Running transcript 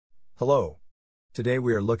Hello. Today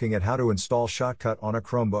we are looking at how to install Shotcut on a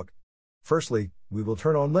Chromebook. Firstly, we will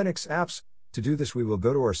turn on Linux apps. To do this, we will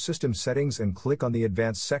go to our system settings and click on the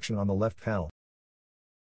advanced section on the left panel.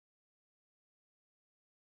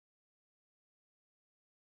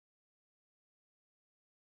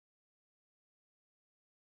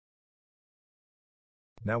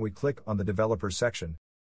 Now we click on the developer section.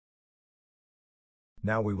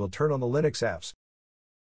 Now we will turn on the Linux apps.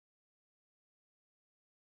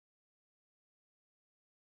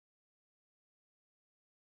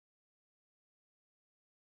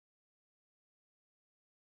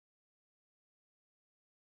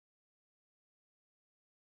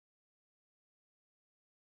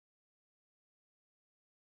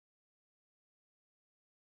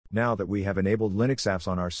 Now that we have enabled Linux apps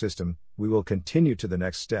on our system, we will continue to the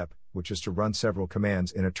next step, which is to run several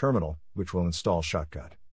commands in a terminal, which will install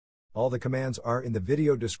Shotcut. All the commands are in the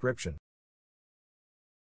video description.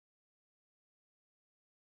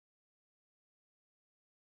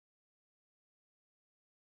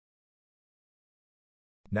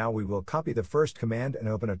 Now we will copy the first command and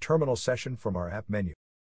open a terminal session from our app menu.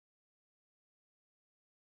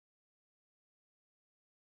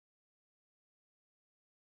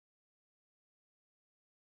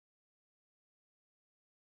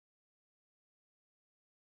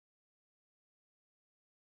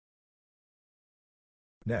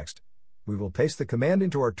 Next, we will paste the command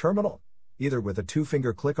into our terminal, either with a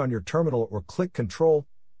two-finger click on your terminal or click Ctrl,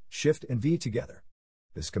 Shift and V together.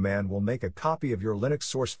 This command will make a copy of your Linux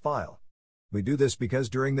source file. We do this because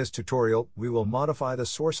during this tutorial, we will modify the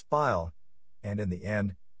source file, and in the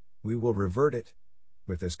end, we will revert it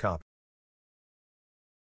with this copy.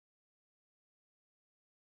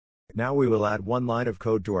 Now we will add one line of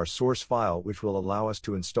code to our source file, which will allow us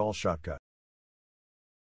to install Shotcut.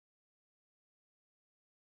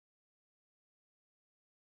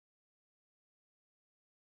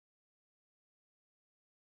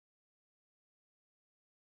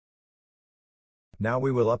 Now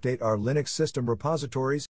we will update our Linux system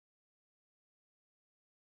repositories.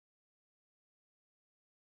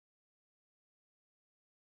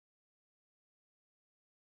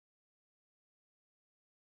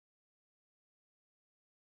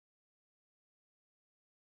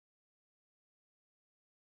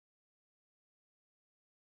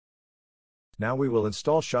 Now we will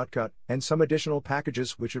install Shotcut and some additional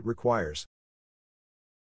packages which it requires.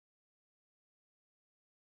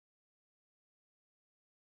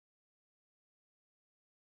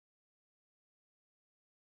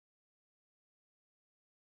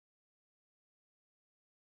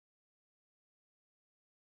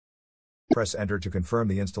 Press Enter to confirm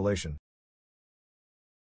the installation.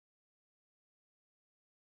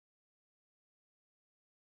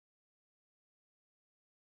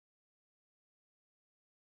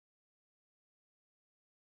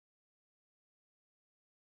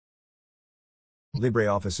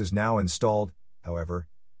 LibreOffice is now installed. However,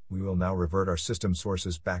 we will now revert our system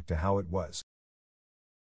sources back to how it was.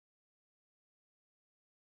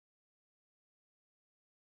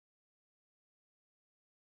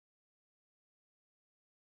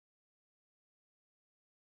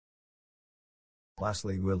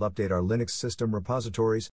 Lastly, we'll update our Linux system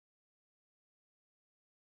repositories.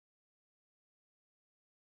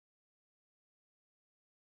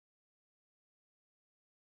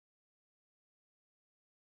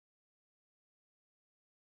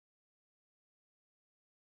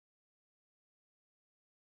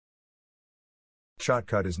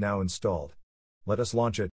 Shotcut is now installed. Let us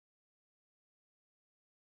launch it.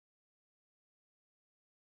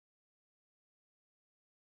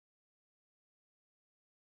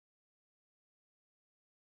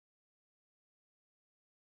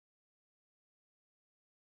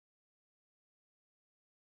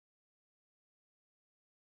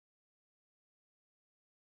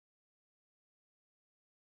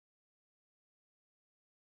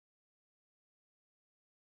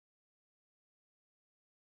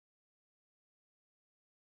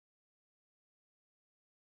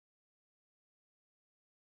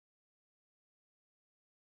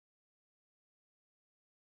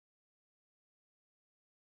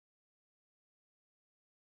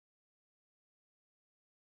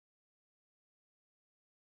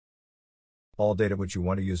 All data which you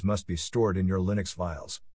want to use must be stored in your Linux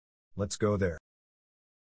files. Let's go there.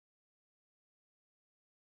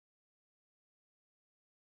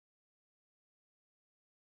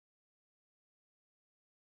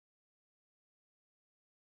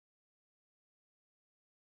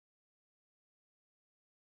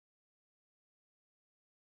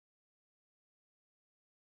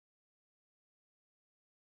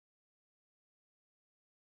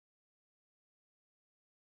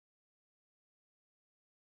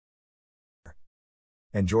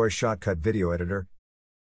 Enjoy Shotcut Video Editor,